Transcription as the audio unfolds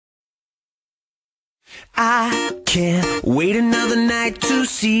I can't wait another night to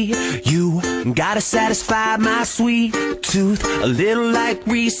see you. Gotta satisfy my sweet tooth. A little like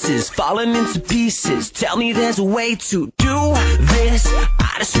Reese's, falling into pieces. Tell me there's a way to do this.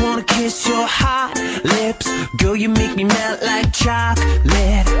 I just wanna kiss your hot lips. Girl, you make me melt like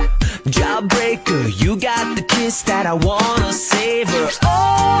chocolate. Jawbreaker, you got the kiss that I wanna savor.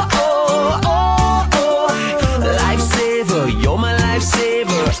 Oh, oh, oh, oh, lifesaver, you're my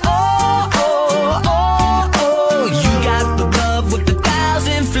lifesaver. Oh, oh, oh, oh, you got the love with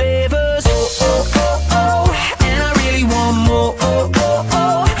 1,000 flavors. Oh, oh, oh, oh, and I really want more. Oh, oh,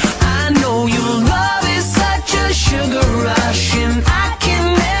 oh, I know your love is such a sugar rush, and I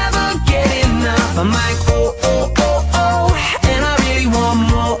can never get enough. I'm like, oh, oh, oh, oh, and I really want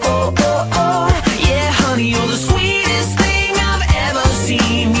more. Oh, oh, oh, yeah, honey, you're the sweetest thing I've ever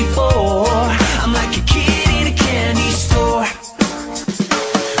seen before. I'm like a kid in a candy store.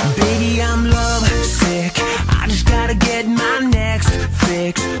 Baby, I'm love sick. I just gotta get my next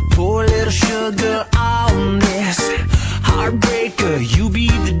fix. Pour a little sugar on this. Heartbreaker, you be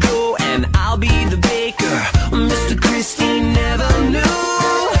the dough and I'll be the baker. Mr. Christine never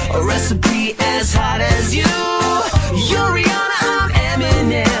knew a recipe as hot as you. You're Rihanna, I'm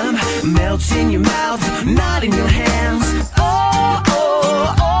Eminem. Melts in your mouth, not in your hands. Oh,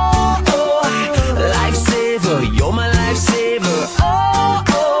 oh, oh, oh, lifesaver, you're my lifesaver. Oh,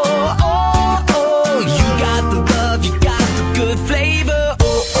 oh, oh, oh, you got the love, you got the good flavor.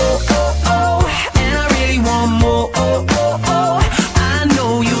 Oh, oh, oh, oh, and I really want more. Oh, oh, oh, I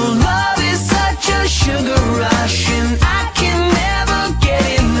know your love is such a sugar rush, and I can never get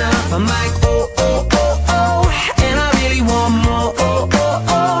enough. I'm like, oh, oh, oh, oh, and I really want more. Oh, oh,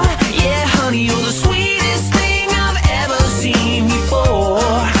 oh, yeah, honey, you're the sweetest thing I've ever seen before.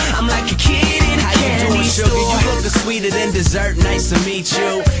 I'm like a kid in a candy store. You look sweeter than dessert, nice to meet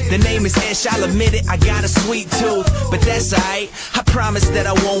you. The name is Ish, I'll admit it, I got a sweet tooth. But that's alright, I promise that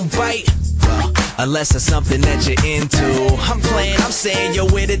I won't bite. Unless it's something that you're into. I'm playing, I'm saying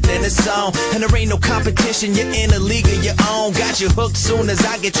you're with it, then it's on. And there ain't no competition, you're in a league of your own. Got you hooked soon as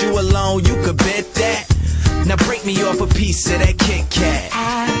I get you alone, you could bet that. Now break me off a piece of that Kit Kat.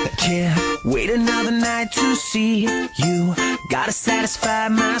 I can't wait another night to see you. Gotta satisfy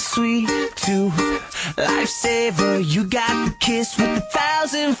my sweet tooth. Lifesaver, you got the kiss with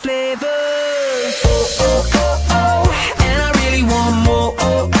 1,000 flavors. Oh, oh, oh, oh, and I really want more.